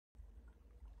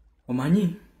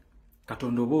Omanyi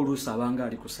Katonda oba oluusi abanga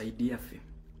ali kusaidia ffe.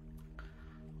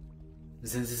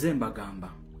 Nze mbagamba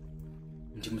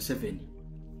nti Museveni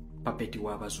papeti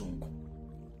w'abazungu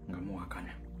nga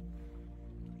muwakana.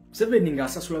 Museveni nga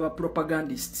asasula ba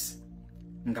propagandists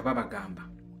nga babagamba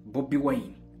Bobi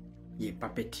Wine ye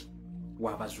papeti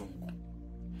w'abazungu.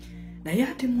 Naye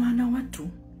ate mwana wattu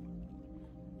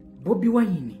Bobi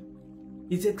Wine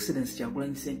His Excellency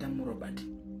Kyagulanyi Ssentamu Robert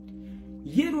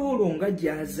ye loolo nga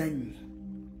gyazannye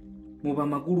mu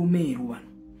bamagulu meeru wano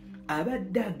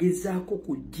abadde agezaako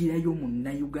kugirayo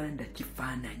munnayuganda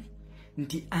kifaananyi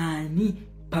nti ani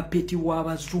papeti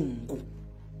w'abazungu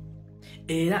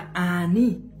era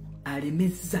ani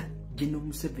alemezza Gino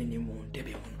Museveni mu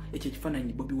ntebe muno. Ekyo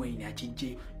kifaananyi Bobi Wine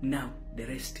akijjeyo. Now the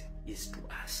rest is to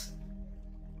us.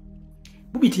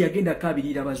 Bubiti yagenda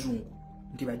kabirira abazungu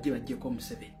nti bajjeko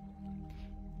Museveni.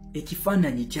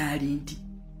 Ekifaananyi kyali nti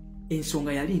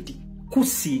ensonga yali nti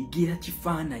kusiigira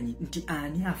kifaananyi nti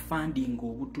ani afandinga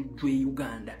obutujju e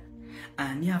Uganda,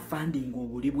 ani afandinga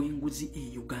obuli bw'enguzi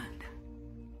e Uganda,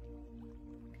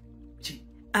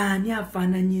 ani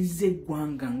afaananyiza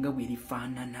eggwanga nga bwe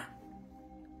lifaanana.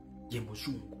 Ye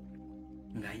muzungu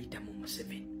ng'ayita mu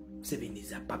Museveni. Museveni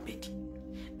za papeti.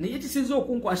 Naye kisinza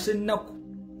okunkwasa ennaku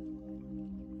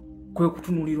kwe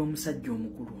kutunuulira omusajja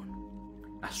omukulu ono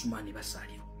Asumaani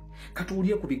Basalirwa.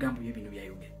 Katuwulire ku bigambo bye bino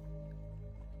byayogera.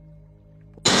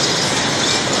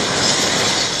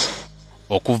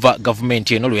 Okuva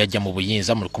gavumenti eno lwe yajja mu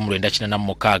buyinza mu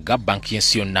 1986 banki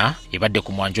y'ensi yonna ebadde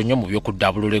ku mwanjo nnyo mu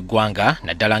by'okuddabulula eggwanga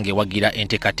naddala ng'ewagira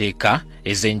enteekateeka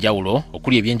ez'enjawulo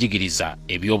okuli ebyenjigiriza,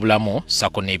 ebyobulamu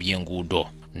sako n'ebyenguudo.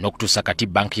 N'okutuusa kati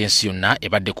banki y'ensi yonna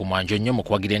ebadde ku mwanjo nnyo mu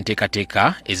kuwagira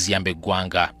enteekateeka eziyamba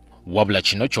eggwanga. Wabula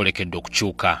kino kyolekedde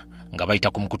okukyuka nga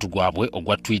bayita ku mukutu gwabwe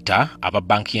ogwa Twitter aba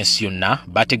banki y'ensi yonna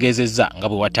bategeezezza nga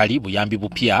bwe watali buyambi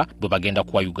bupya bwe bagenda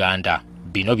kuwa Uganda.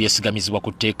 Bino byesigamizibwa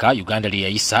ku tteeka Uganda lye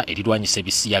yayisa erirwanyisa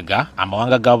ebisiyaga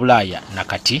amawanga ga Bulaaya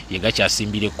nakati ye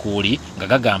gakyasimbira ekkuuli nga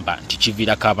gagamba nti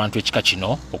kiviirako abantu ekika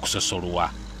kino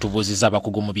okusosolwa. Tubuuzizza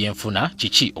abakugu mu byenfuna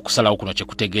kiki okusalawo kuno kye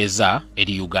kutegeeza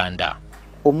eri Uganda.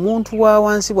 Omuntu wa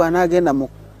wansi bw'anaagenda mu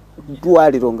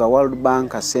ddwaliro nga World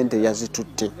Bank sente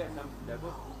yazitutte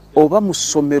oba mu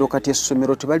ssomero kati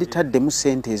essomero tebalitadde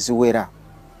sente eziwera.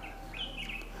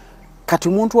 Kati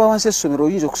omuntu wa wansi essomero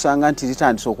oyinza okusanga nti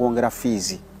litandise okwongera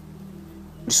fees.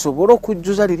 Lisobola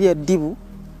okujjuza liri eddibu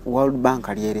World Bank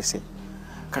lyerese.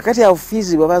 Kakati awo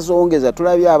fees bwe bazongeza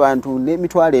tulabye abantu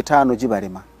n'emitwalo 5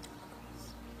 gibalema.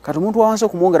 Kati omuntu wa wansi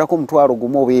okumwongerako omutwalo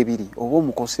gumu oba ebiri oba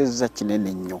omukosezza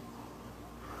kinene nnyo.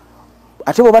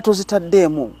 Ate bwe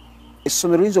batozitaddeemu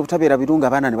essomero liyinza obutabeera birungi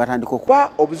abaana ne batandika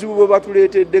okuba obuzibu bwe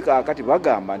batuleetedde kaakati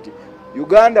bagamba nti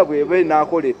Uganda bw'eba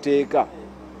enaakola etteeka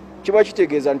kiba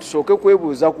kitegeeza nti tusooke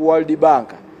kwebuuza ku World Bank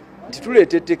nti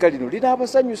tuleeta etteeka lino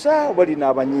linaabasanyusa oba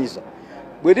linaabanyiiza.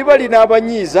 Bwe liba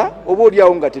linaabanyiiza oba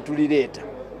oliawo nga tetulireeta.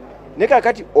 Ne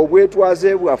kaakati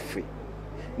obwetwaze bwaffe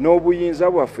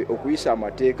n'obuyinza bwaffe okuyisa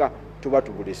amateeka tuba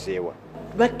tubuleseewa.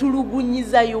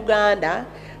 Batulugunyiza Uganda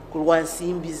kulwa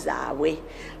nsimbi zaabwe.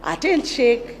 Ate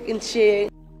nche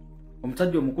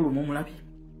omusajja omukulu mumulabi.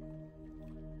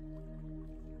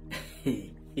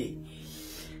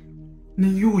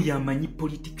 Niyo yamanyi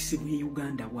politics bwe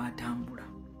Uganda bwatambula.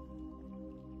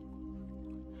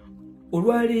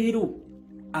 Olwaleero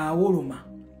awoloma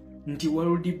nti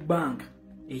World Bank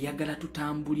eyagala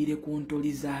tutambulire ku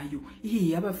ntoli zaayo.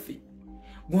 Abaffe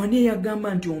gwani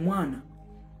yagamba nti omwana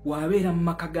wabeera mu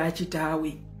maka ga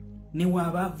kitaawe ne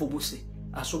waba avubuse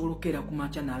asobola okera ku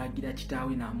makya n'alagira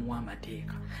kitaawe n'amuwa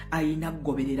amateeka. Ayina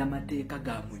kugoberera amateeka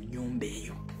ga mu nnyumba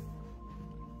eyo.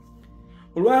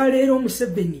 Olwaleero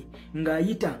Museveni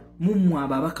ng'ayita mumwe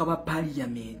ababaka ba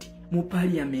parliament mu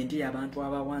parliament y'abantu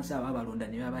abawansi ababalonda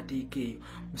ne babateeka eyo.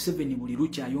 Museveni buli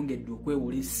lukyayongedde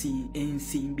okwewola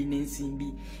ensimbi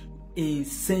n'ensimbi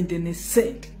sente ne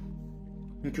sente.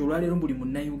 Nti olwaleero buli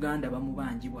munnayuganda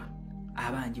bamubanjibwa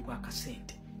abanjibwa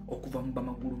akasente okuva mu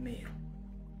bamagulu meeru.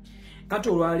 Kati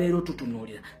olwaleero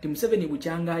tutunuulira nti Museveni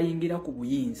bukyanga ayingira ku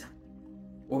buyinza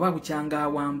oba bukyanga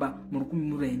awamba mu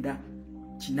 1985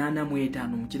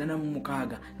 mu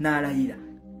 1986 n'alayira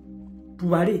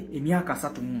tubale emyaka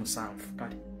 37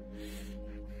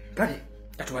 kale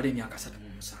atubale emyaka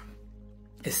 37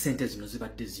 essente zino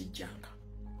zibadde zijjanga.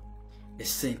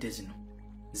 Essente zino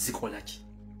zikola ki?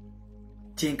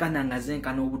 Kyenkana nga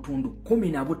zenkana obutundu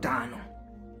 15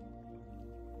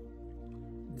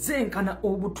 zenkana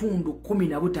obutundu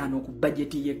 15 ku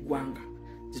budgeti y'eggwanga.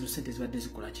 Zino sente zibadde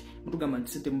zikola ki? Mutugamba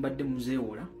nti sente mubadde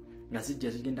muzeewola nga zijja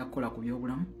zigenda kukola ku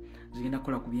byobulamu, zigenda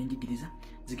kukola ku byenjigiriza,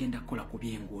 zigenda kukola ku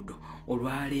byenguudo.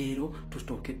 Olwaleero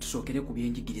tusookere ku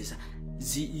byenjigiriza.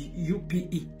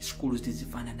 UPE schools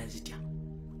tezifaanana zitya.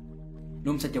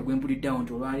 N'omusajja gwe mpuliddeawo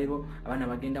nti olwaleero abaana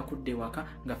bagenda kudda ewaka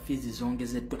nga fees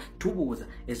zongezeddwa. Tubuuza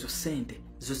ezo ssente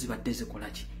zo zibadde zikola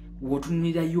ki?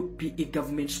 W'otunulira UPE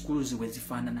government schools we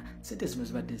zifaanana, ssente zino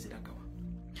zibadde ziragawa.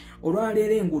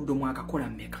 Olwaleero enguudo mwakakola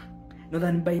mmeka?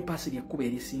 Northern bypass ly'ekkubo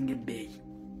erisinga ebbeeyi.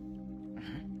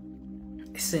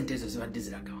 Essente ezo zibadde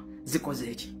ziragawa.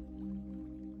 Zikoze eki?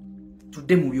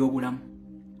 Tudde mu byobulamu.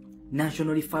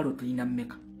 National referral tulina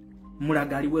mmeka?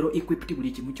 Mulaga ali well equipped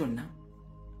buli kimu kyonna.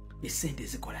 Essente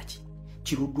zikola ki?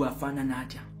 Kiruddwa afaanana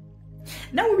atya?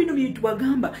 Nawe bino bintu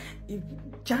bagamba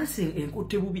kyase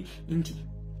enkutte bubi nti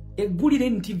eggulire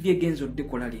NTV egenzo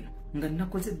dekola lino nga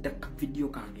nakoze daka video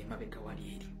kange mabega wali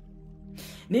eri.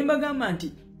 Nimbagamba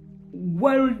nti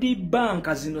World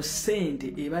Bank zino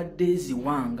sente ebadde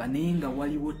ziwanga naye nga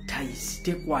waliwo ties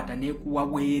tekwata nekuwa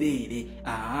bwereere.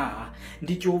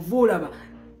 Ndi kyova olaba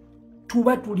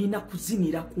tuba tulina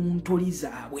kuzinira ku ntoli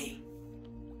zaabwe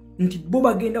nti bo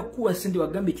bagenda kuwa sente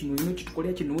bagambe kino ino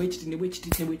kitukolera kino wekiti ne bwekiti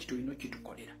ne bwekiti ino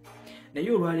kitukolera.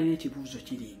 Naye olwaleero ekibuuzo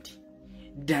kiri nti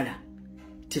ddala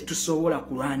tetusobola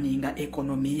kulwaninga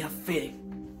ekonomi yaffe.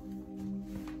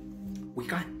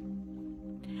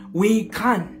 We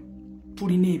can.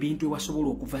 Tulina ebintu ewasobola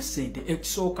okuva ssente.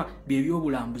 Ekisooka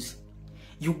byebyobulambuzi.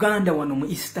 Uganda wano mu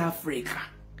East Africa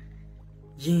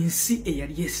yensi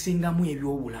eyali esingamu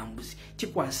ebyobulambuzi.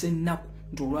 Kikwasa ennaku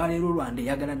nti olwaleero Rwanda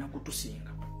eyagala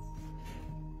nakutusinga.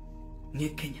 Ne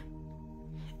Kenya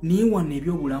niye wano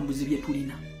ebyobulambuzi bye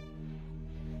tulina.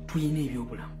 Tulina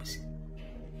ebyobulambuzi.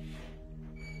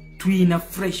 Tulina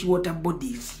fresh water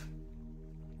bodies.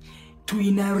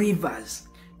 Tulina rivers.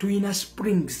 Tulina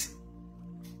springs.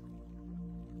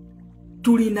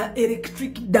 Tulina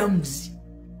electric dams.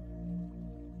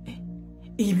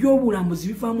 Ebyobulambuzi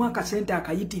bivaamu akasente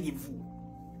akayitirivu.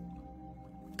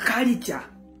 Culture.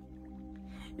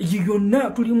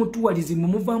 Yonna tuli mu tourism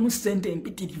muvaamu ssente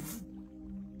empitirivu.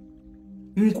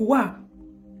 Nkuwa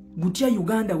gutya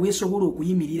Uganda weesobola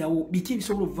okuyimirirawo, biki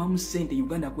ebisobola okuvaamu ssente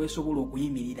Uganda kwesobola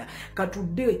okuyimirira.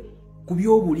 Katudde ku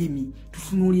byobulimi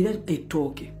tutunuulira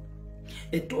ettooke.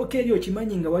 Ettooke eryo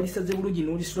kimanyi nga walisaze bulungi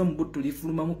n'olisula mu butto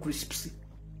lifulumamu crisps.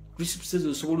 Crisps ezo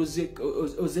osobola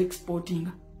oze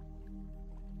exportinga.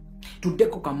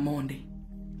 Tuddeko kamonde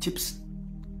chips.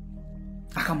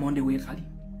 Akamonde weekali.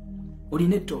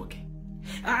 Olina ettooke.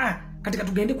 Katika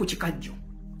tugende ku kikajjo.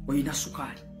 Olina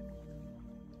sukaali.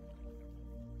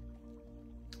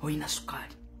 Olina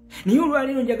sukaali. Niye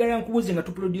olwaleero njagala nkubuuze nga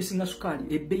tuproducinga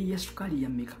sukaali. Ebbeeyi ya sukaali ya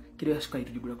mmeka? Kiro ya sukaali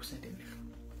tugigula ku ssente mmeka?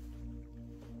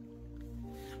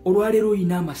 Olwaleero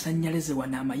olina amasannyalaze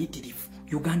wana amayitirivu.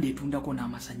 Uganda etundako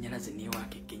n'amasannyalaze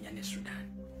neewaaka e Kenya ne Sudan.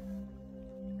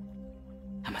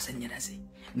 Amasannyalaze.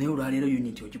 Naye olwaleero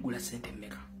unit ogigula ssente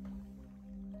mmeka?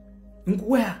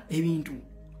 Nkuwa ebintu.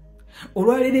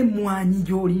 Olwaleero emmwanyi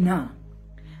gy'olina.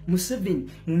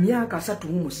 Museveni mu myaka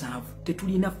 37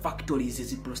 tetulina factories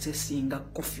ziprocessinga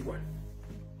coffee one.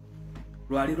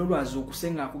 Lwaleero lwaza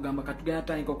okusenga akugamba katugenda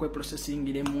tandika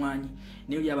okweprocessingira emmwanyi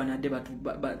naye oli abanadde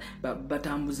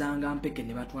batambuzanga mpeke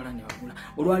ne batwala ne bagula.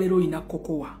 Olwaleero olina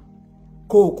kokowa.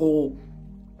 Koko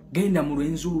genda mu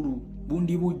Lwenzulu,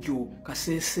 Bundi Bujjo,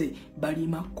 Kasese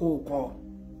balima koko.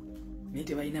 Naye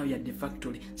tebalinayo yadde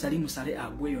factory. Salimu Sale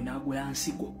agweyo n'agula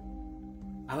nsigo.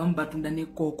 Abamu batunda ne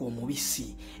koko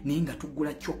omubisi naye nga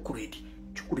tugula chocolate.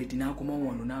 Chocolate n'akoma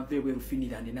wano n'ava ebweru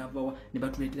Finland n'avawa ne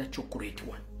batuleetera chocolate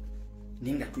one.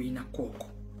 Naye nga tulina koko.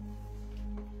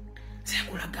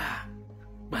 Sekulaga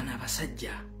bana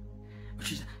abasajja.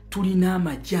 Tulina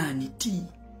amajaani, tea,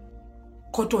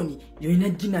 cotton, yolina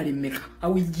ginale mmeka,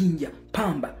 awi jinja,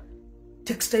 pamba.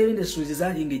 Textile industries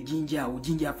zalinga jinja awo,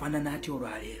 jinja afaanana atya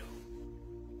olwaleero.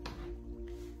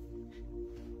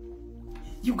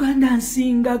 Uganda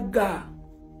nsingaga.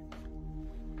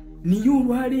 Niye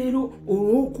olwaleero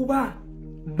olw'okuba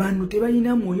bano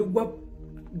tebalina mwoyo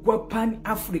gwa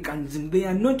pan-Africanism. They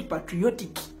are not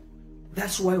patriotic.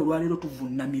 That's why olwaleero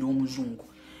tuvunnamira omuzungu.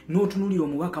 N'otunuulira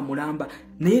omubaka mulamba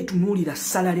naye tunuulira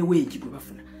salary wage gwe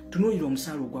bafuna. Tunuulira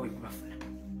omusaala ogwawe gwe bafuna.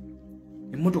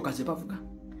 Emmotoka ze bavuga,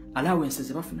 allowance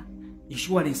ze bafuna,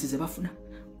 insurance ze bafuna,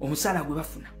 omusaala gwe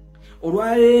bafuna.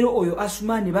 Olwaleero oyo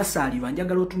Asumani basaalirwa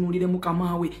njagala otunuulire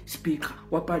mukamaawe speaker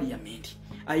wa parliament.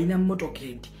 Alina mmotoka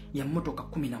ya mmotoka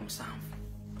 17.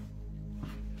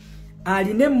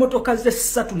 Alina emmotoka ze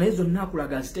 3 naye zonna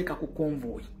akulaga aziteeka ku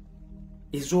convoy.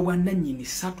 Ez'obwannannyini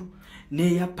 3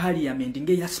 n'eya parliament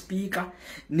ng'eya speaker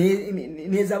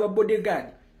n'ez'aba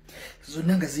bodyguard.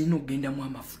 Zonna nga zirina okugenda mu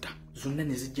amafuta. Zonna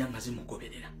ne zijja nga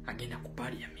zimugoberera agenda ku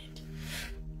parliament.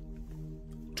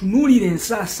 tunulire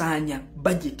ensaasaanya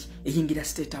budget eyingira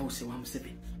State House wa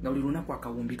Museveni nga buli lunaku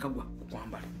akawumbi kagwa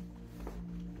kwambala.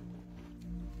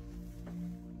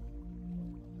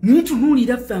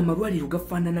 Nitunulira ffe amalwaliro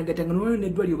gafaanana gatanga nolwayo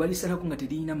n'eddwaliro balisalako nga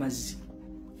teriyina mazzi.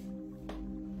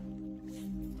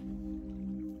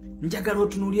 Njagala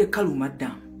otunulire Kaluma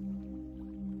Dam,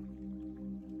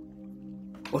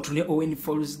 otune Owen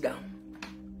Falls Dam,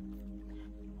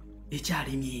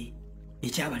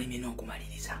 ekyabalemye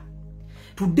n'okumaliriza.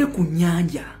 Tudde ku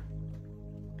nnyanja.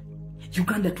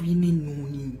 Uganda tulina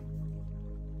ennuuni.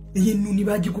 Ennuuni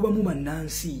bagikubamu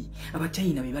bannansi,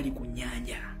 Abachina be bali ku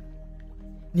nnyanja.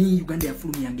 Ni Uganda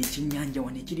yafulumyanga ekyennyanja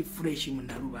wano ekiri fresh mu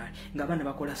Nalubaale ng'abaana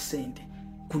bakola ssente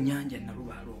ku nnyanja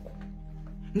Nalubaale okwo.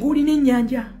 Ng'olina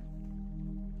ennyanja,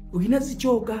 olina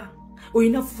zikyoga,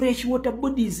 olina fresh water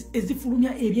bodies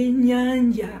ezifulumya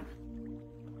ebyennyanja.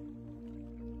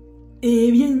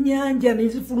 Ebyennyanja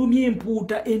nezifulumya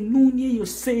empuuta, ennuuni eyo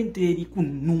ssente eri ku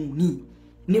nnuuni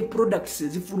ne products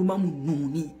ezifuluma mu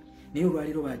nnuuni. Naye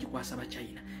olwaleero bagikwasa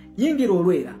Abachina. Yingira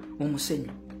olwera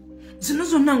omusenyu. Zino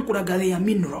zonna nkulagala ya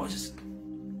minerals.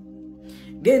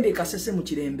 Gende e Kasese mu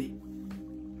Kirembe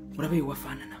olabe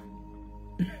ewafaanana.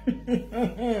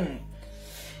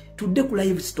 Tudde ku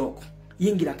livestock,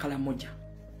 yingira Kalamoja.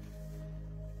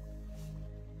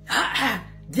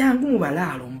 Jangu mu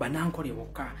balaalo mbanankole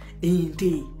bokka.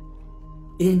 Ente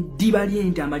endiba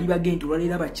ly'ente, amaliba g'ente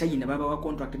olwaleero Abachina babawa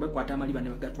contract bakwata amaliba ne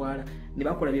bagatwala ne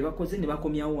bakola bye bakoze ne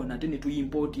bakomyawo wano ate ne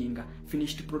tuyimportinga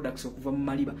finished products okuva mu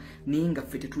maliba. Naye nga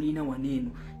ffe tetulina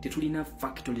waneeno, tetulina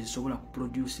factories zisobola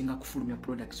kuproducinga kufulumya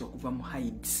products okuva mu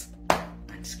hides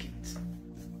and skins.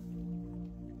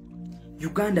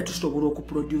 Uganda tusobola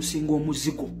okuproducinga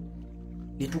omuzigo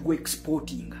ne tugwa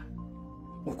exportinga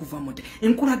okuva mu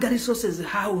enkulaga resources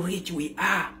how rich we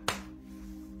are.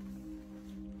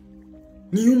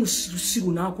 Niyo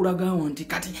musiru nakulagawo nti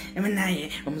kati naye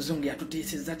omuzungu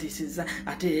yatutiisizza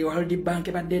ate World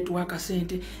Bank badde tuwaka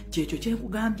ssente. Kyekyo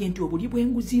kyekugambye nti obuli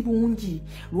bw'enguzi bungi.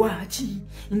 Lwaki?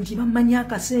 Nti bamanyi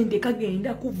akasente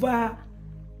kagenda kuva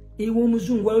ewo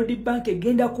omuzungu. World Bank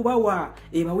egenda kubawa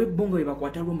ebawe ebbongo bye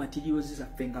bakwata raw materials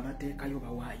zaffe nga bateekayo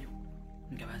bawaayo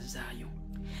nga bazzaayo.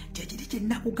 Kyekiri kye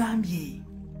nakugambye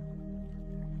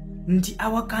nti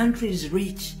our country is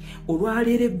rich.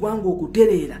 Olwaleero eggwanga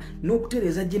okutereera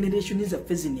n'okutereeza generation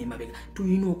zaffe zino emabega,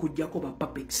 tulina okuggyako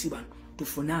bapapekisi bano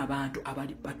tufune abantu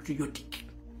abali patriotic.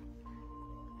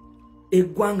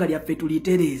 Eggwanga lyaffe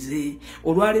tulitereeze.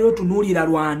 Olwaleero tunuulira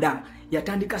Rwanda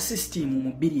yatandika system mu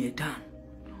 2005.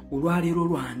 Olwaleero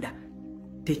Rwanda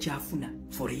tekyafuna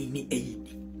foreign aid.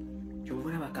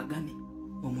 Kyolaba Kagame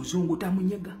omuzungu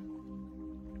tamunyega.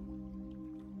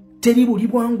 Teri buli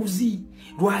bwanguzi.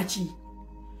 Lwaki?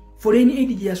 Foreign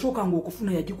aid gye yasookanga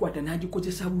okufuna yagikwata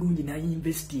n'agikozesa bulungi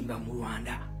n'ayinvestinga mu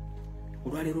Rwanda.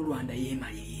 Olwaleero Rwanda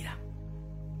yeemalirira,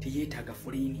 teyeetaaga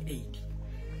foreign aid.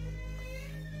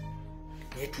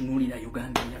 Naye tunuulira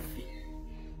Uganda yaffe.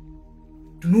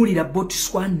 Tunuulira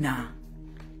Botswana.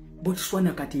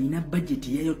 Botswana kati erina budget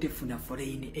yayo tefuna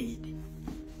foreign aid.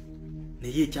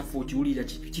 Naye ekyaffe okiwulira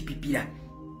kipipira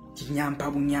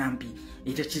kinyampa bunyampi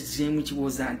era kizeemu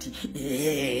kibuuza nti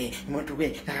mutube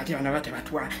kakati bano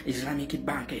batebatwa Islamic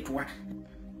Bank etwa.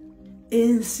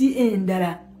 Ensi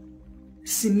endala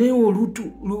Simeo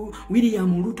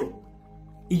William Ruto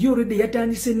iyo already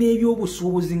yatandise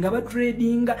n'ebyobusuubuzi nga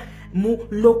batradinga mu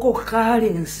local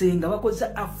currency nga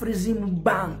bakoza Afrexim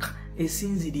Bank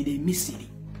esinzirira Misiri.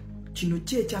 Kino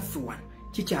ky'ekyaffe wano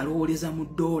kikyalowooleza mu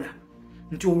dola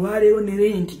nti olwaleero ne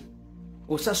renti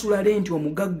osasula renti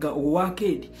omugagga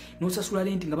owakedi n'osasula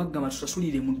renti nga bagamba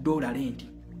tusasulire mu dola renti.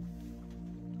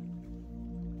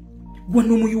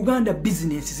 Wano mu Uganda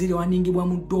business ziri waningibwa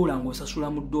mu dola ng'osasula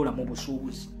mu dola mu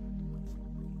busuubuzi.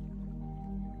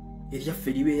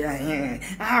 Eryaffe libeera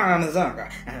amazanga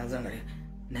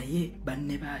naye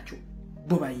banne baakyo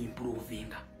bo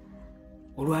bayimprovinga.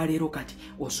 Olwaleero kati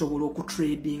osobola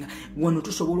okutradinga wano,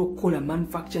 tusobola okukola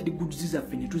manufactured goods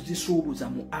zaffe ne tuzisuubuza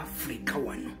mu Africa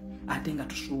wano ate nga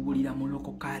tusuubulira mu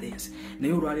local currency.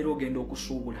 Naye olwaleero ogenda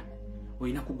okusuubula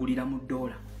olina kugulira mu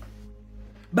dola.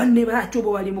 Banne baakyo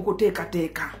bo bali mu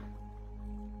kuteekateeka.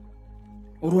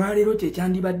 Olwaleero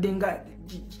kyekyandibadde nga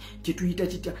kyetuyita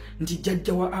kitya nti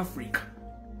jjajja wa Africa,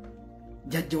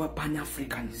 jjajja wa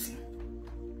Pan-Africanism.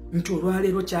 Nti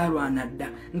olwaleero kyalwana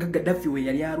dda nga Gaddafi we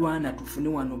yali alwana tufune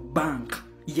wano bank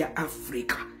ya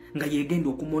Africa nga yegenda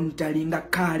okumonitoringa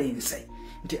currency.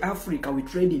 Nti Africa we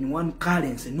trade in one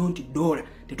currency, not dollar.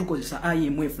 Tetukozesa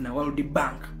IMF na World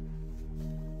Bank.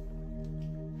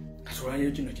 Kati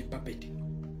olwaleero kino kipapeti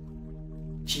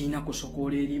kiina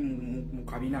kusokola eri mu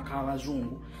kabina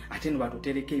k'abazungu ate no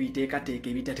batutereka ebiteekateeka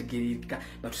ebitategeereka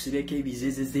batusibeko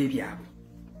ebizezeze byabwe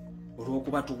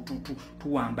olw'okuba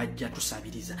tuwambajja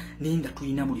tusabiriza naye nga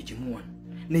tulina buli kimu wano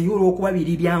naye olw'okuba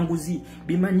biri byanguzi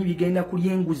bimanyi bigenda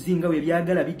kulya enguzi nga bwe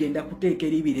byagala bigenda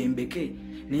kuteekera ebirembeke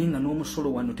naye nga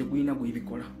n'omusolo wano tegulina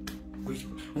gwebikola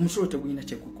omusolo tegulina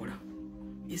kyekukola.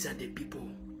 These are the people.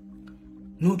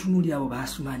 N'otunuulira abo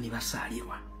baasumaani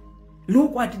basaalirwa.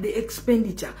 Look at the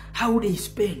expenditure, how they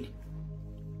spend.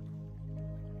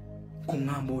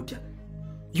 Kungamba otya.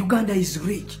 Uganda is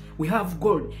rich. We have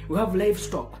gold, we have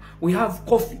livestock, we have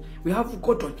coffee, we have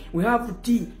cotton, we have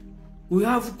tea, we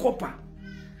have copper.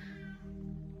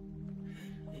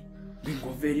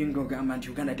 Bingo very government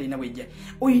Uganda tena weja.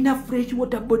 Oyina fresh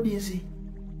water bodies.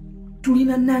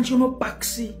 Tulina national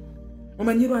parks.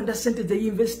 Omanyiro anda sente ze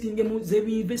investing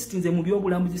mu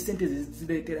byobulamuzi sente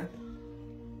ziretera.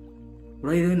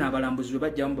 Olwaire n'abalambuzi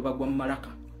bajja mu bagwa mu malaka.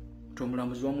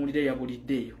 Tomulamuzi wamulire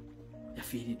yabuliddeyo.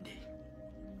 Yafiiridde.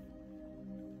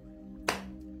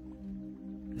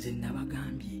 Nze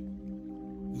nabagambye.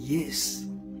 Yes.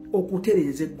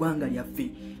 Okutereeza eggwanga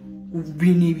lyaffe.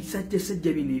 Bino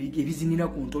ebisajjasajja bino ebizinira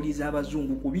ku ntoli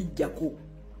z'abazungu kubijjako.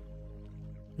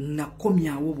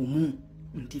 Nakomyawo bumu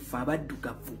nti ffe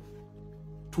abaddugavu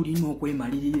tulina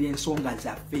okwemalirira ensonga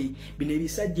zaffe. Bino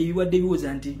ebisajja ebiwadde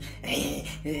biwoza nti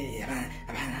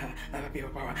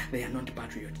they are not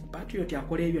patriot. Patriot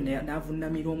akola ebyo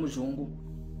n'avunnamira omuzungu.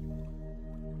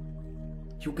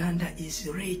 Uganda is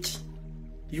rich.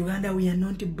 Uganda, we are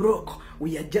not broke.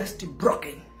 We are just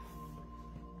broken.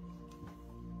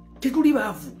 Tetuli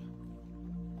baavu.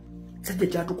 Sajja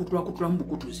kyatukutula mu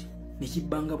bukutuzi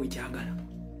nekibbanga bwe kyagala.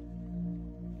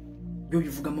 Byo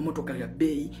bivuga mu motoka ya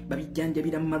bbeeyi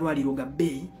babijjanjabira mu malwaliro ga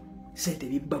bbeeyi sente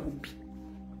bibba bubbi.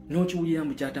 N'okiwulira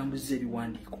mu kyatambuza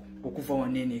ebiwandiiko okuva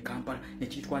wanene e Kampala ne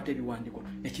kitwata ebiwandiiko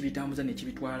ne kibitambuza ne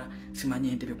kibitwala simanyi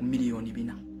entebe ku miliyoni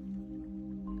 4.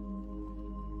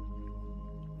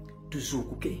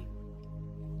 Tuzuukuke.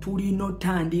 Tulina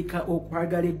otandika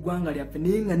okwagala eggwanga lyaffe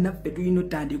naye nga naffe tulina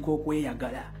otandika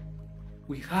okweyagala.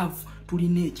 We have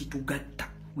tulina ekitugatta.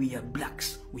 We are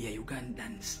blacks, we are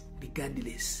Ugandans,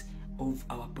 regardless of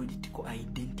our political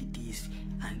identities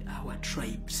and our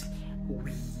tribes.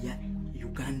 We are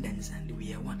Ugandans and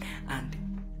we are one. And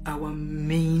our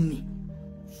main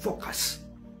focus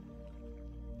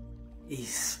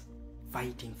is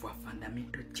fighting for a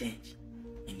fundamental change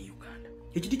in Uganda.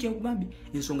 Ekiti kyenkugambye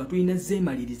ensonga tulina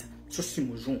zeemaliriza so si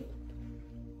muzungu.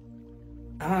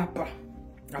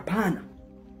 Apana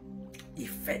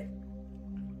ife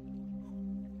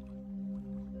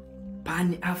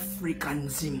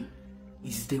Pan-Africanism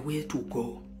is the way to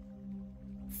go.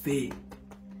 Fe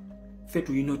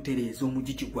tulina otereeza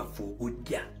omugigi gwaffe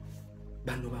ogujja.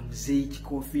 Bano bamuzeeyi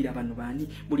kikofiira bano baani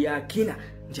buli akina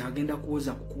nti agenda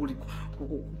kuwoza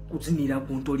kuzinira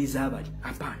ku ntoli z'abali.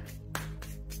 Apana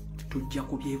tujja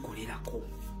kubyekolerako.